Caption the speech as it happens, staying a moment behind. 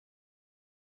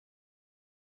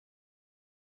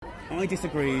I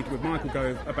disagreed with Michael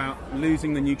Gove about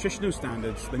losing the nutritional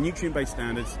standards, the nutrient-based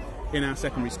standards in our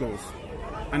secondary schools.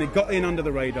 And it got in under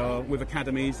the radar with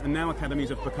academies, and now academies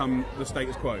have become the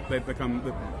status quo. They've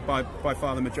become, by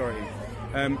far, the majority.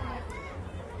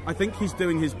 I think he's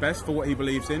doing his best for what he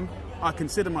believes in. I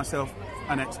consider myself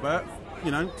an expert,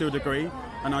 you know, to a degree,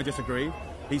 and I disagree.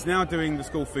 He's now doing the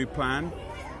school food plan,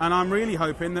 and I'm really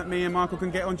hoping that me and Michael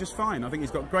can get on just fine. I think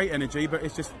he's got great energy, but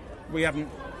it's just we haven't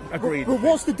agreed. But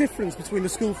what's the difference between the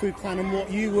school food plan and what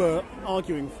you were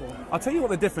arguing for? I'll tell you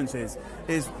what the difference is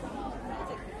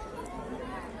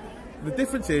the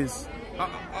difference is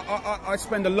I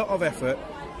spend a lot of effort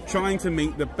trying to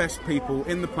meet the best people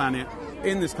in the planet,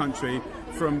 in this country,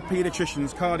 from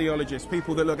paediatricians, cardiologists,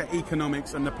 people that look at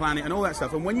economics and the planet and all that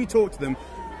stuff. And when you talk to them,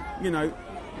 you know,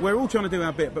 we're all trying to do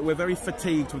our bit, but we're very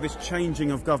fatigued with this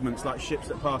changing of governments like ships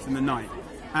that pass in the night.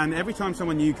 And every time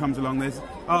someone new comes along, there's,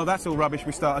 oh, that's all rubbish,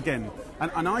 we start again.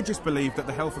 And I just believe that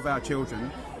the health of our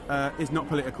children is not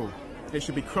political. It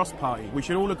should be cross-party. We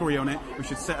should all agree on it. We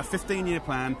should set a 15-year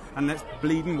plan, and let's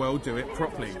bleeding well do it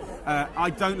properly. I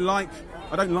don't like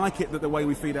it that the way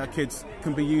we feed our kids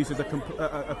can be used as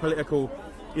a political,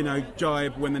 you know,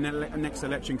 jibe when the next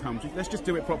election comes. Let's just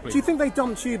do it properly. Do you think they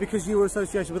dumped you because you were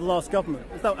associated with the last government?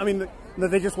 I mean,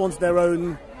 they just wanted their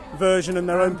own version and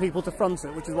their own people to front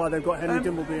it, which is why they've got Henry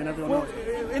Dimbleby and everyone else.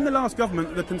 In the last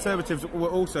government, the Conservatives were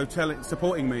also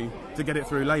supporting me to get it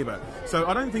through Labour. So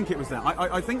I don't think it was that.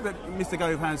 I think that Mr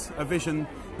Gove has a vision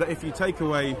that if you take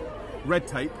away red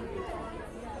tape,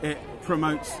 it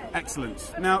promotes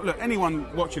excellence. Now, look,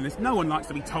 anyone watching this, no one likes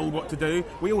to be told what to do.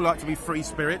 We all like to be free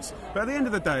spirits. But at the end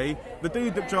of the day, the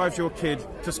dude that drives your kid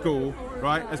to school,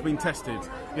 right, has been tested.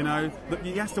 You know,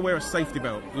 he has to wear a safety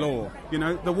belt, law. You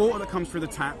know, the water that comes through the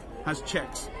tap has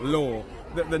checks, law.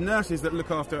 The nurses that look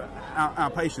after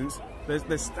our patients,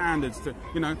 there's standards to,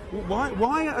 you know,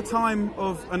 why at a time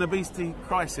of an obesity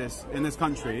crisis in this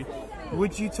country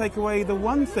would you take away the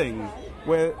one thing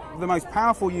where the most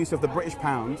powerful use of the British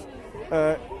pound,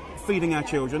 feeding our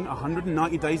children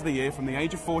 190 days of the year from the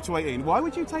age of 4 to 18, why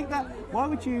would you take that? Why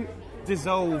would you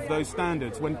dissolve those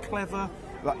standards when clever,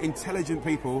 like, intelligent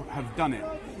people have done it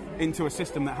into a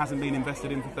system that hasn't been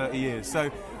invested in for 30 years? So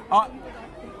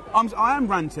I am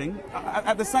ranting.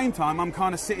 At the same time, I'm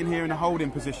kind of sitting here in a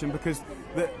holding position because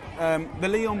the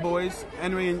Leon boys,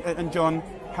 Henry and John,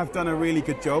 have done a really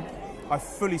good job. I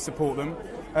fully support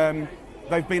them.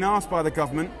 They've been asked by the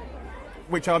government,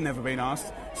 which I've never been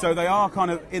asked, so they are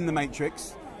kind of in the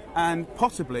matrix, and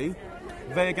possibly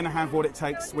they're going to have what it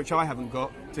takes, which I haven't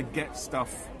got, to get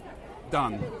stuff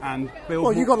done and build.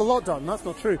 Well, you got a lot done. That's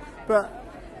not true, but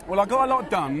well, I got a lot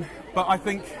done, but I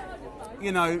think,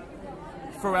 you know,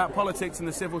 throughout politics and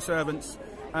the civil servants,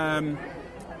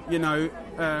 you know,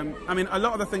 I mean, a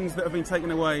lot of the things that have been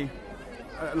taken away,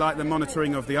 like the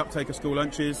monitoring of the uptake of school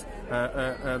lunches,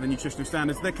 the nutritional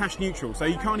standards, they're cash neutral, so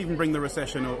you can't even bring the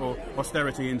recession or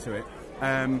austerity into it.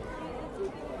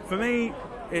 For me,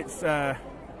 it's, look,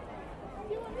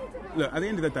 at the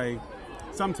end of the day,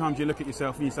 sometimes you look at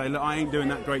yourself and you say, look, I ain't doing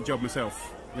that great job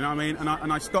myself. You know what I mean?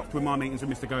 And I stopped with my meetings with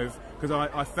Mr Gove because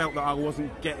I felt that I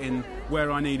wasn't getting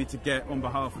where I needed to get on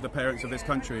behalf of the parents of this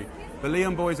country. The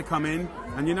Leon boys have come in,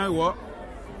 and you know what?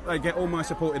 They get all my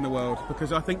support in the world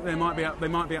because I think they might be able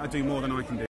to do more than I can do.